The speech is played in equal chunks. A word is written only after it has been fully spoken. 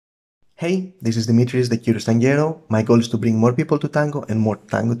Hey, this is Dimitris, the Curious Tanguero. My goal is to bring more people to tango and more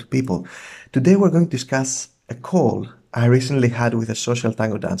tango to people. Today we're going to discuss a call I recently had with a social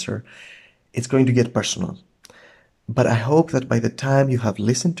tango dancer. It's going to get personal, but I hope that by the time you have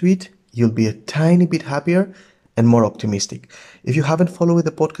listened to it, you'll be a tiny bit happier and more optimistic. If you haven't followed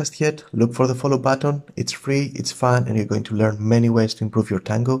the podcast yet, look for the follow button. It's free, it's fun, and you're going to learn many ways to improve your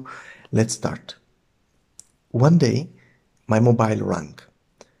tango. Let's start. One day, my mobile rang.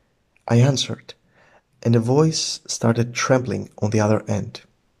 I answered, and a voice started trembling on the other end.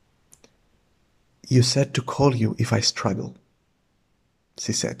 "You said to call you if I struggle,"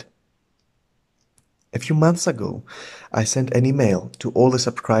 she said. A few months ago, I sent an email to all the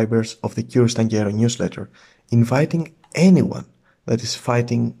subscribers of the Curious Tanguero newsletter, inviting anyone that is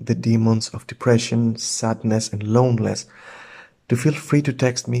fighting the demons of depression, sadness, and loneliness to feel free to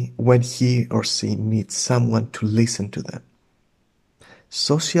text me when he or she needs someone to listen to them.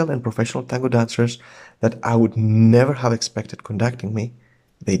 Social and professional tango dancers that I would never have expected contacting me,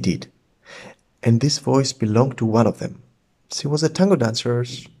 they did. And this voice belonged to one of them. She was a tango dancer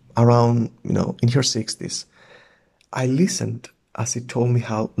around, in her 60s. I listened as she told me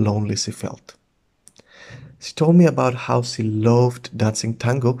how lonely she felt. She told me about how she loved dancing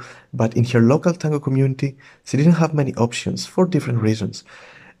tango, but in her local tango community, she didn't have many options for different reasons,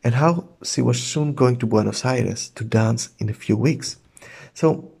 and how she was soon going to Buenos Aires to dance in a few weeks.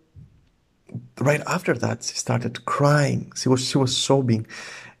 So right after that, she started crying. She was sobbing,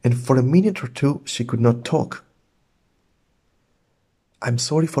 and for a minute or two, she could not talk. "I'm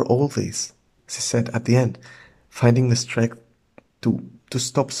sorry for all this," she said at the end, finding the strength to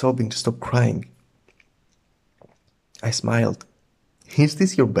stop sobbing, to stop crying. I smiled. "Is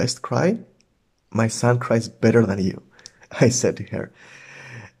this your best cry?" "My son cries better than you," I said to her.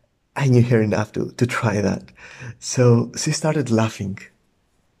 I knew her enough to try that. So she started laughing.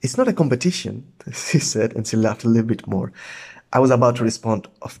 "It's not a competition," she said, and she laughed a little bit more. I was about to respond,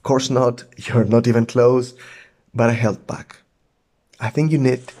 "Of course not, you're not even close," but I held back. "I think you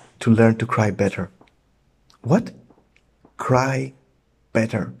need to learn to cry better." "What?" "Cry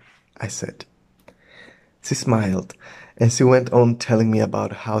better," I said. She smiled, and she went on telling me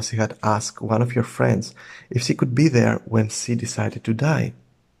about how she had asked one of her friends if she could be there when she decided to die,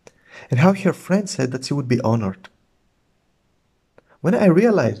 and how her friend said that she would be honored. When I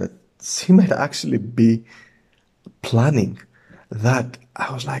realized that she might actually be planning that,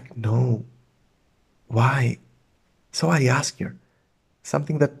 I was like, no, why? So I asked her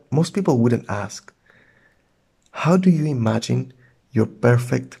something that most people wouldn't ask. How do you imagine your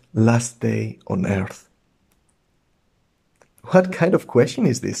perfect last day on earth? What kind of question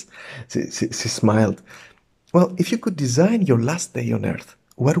is this? She smiled. Well, if you could design your last day on earth,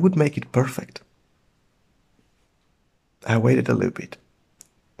 what would make it perfect? I waited a little bit.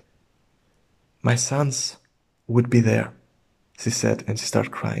 My sons would be there, she said, and she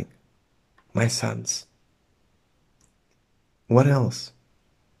started crying. My sons. What else?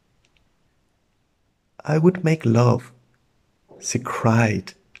 I would make love, she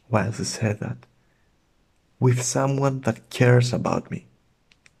cried while she said that, with someone that cares about me.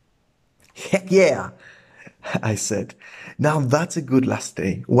 Heck yeah, I said. Now that's a good last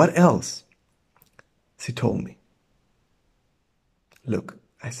day. What else? She told me. Look,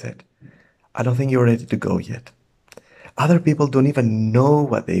 I said, I don't think you're ready to go yet. Other people don't even know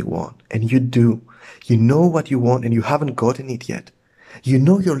what they want, and you do. You know what you want, and you haven't gotten it yet. You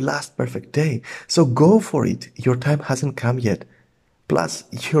know your last perfect day, so go for it. Your time hasn't come yet. Plus,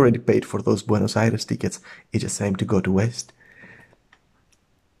 you already paid for those Buenos Aires tickets. It's a shame to go to waste.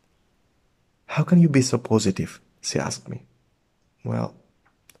 How can you be so positive? She asked me. Well,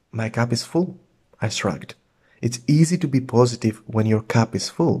 my cup is full, I shrugged. It's easy to be positive when your cup is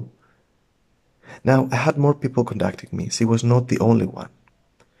full. Now, I had more people contacting me. She was not the only one.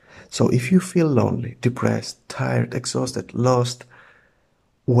 So if you feel lonely, depressed, tired, exhausted, lost,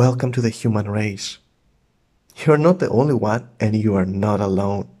 welcome to the human race. You're not the only one, and you are not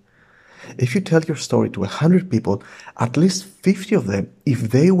alone. If you tell your story to 100 people, at least 50 of them,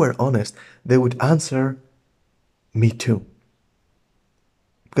 if they were honest, they would answer, me too.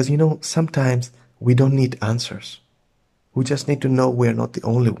 Because sometimes we don't need answers. We just need to know we're not the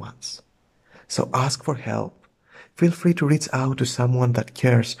only ones. So ask for help. Feel free to reach out to someone that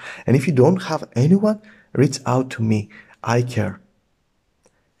cares. And if you don't have anyone, reach out to me. I care.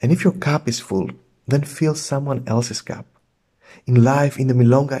 And if your cup is full, then fill someone else's cup. In life, in the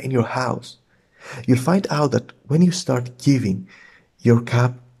milonga, in your house, you'll find out that when you start giving, your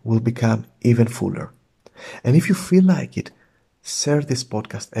cup will become even fuller. And if you feel like it, share this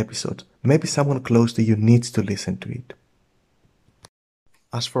podcast episode. Maybe someone close to you needs to listen to it.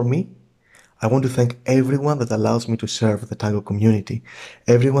 As for me, I want to thank everyone that allows me to serve the tango community,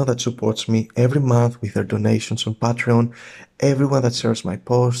 everyone that supports me every month with their donations on Patreon, everyone that shares my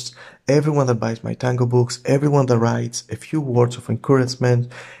posts, everyone that buys my tango books, everyone that writes a few words of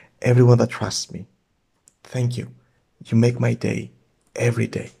encouragement, everyone that trusts me. Thank you. You make my day every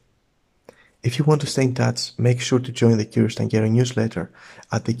day. If you want to stay in touch, make sure to join the Curious Tanguero newsletter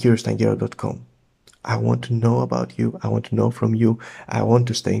at thecurioustanguero.com. I want to know about you. I want to know from you. I want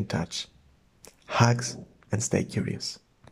to stay in touch. Hugs and stay curious.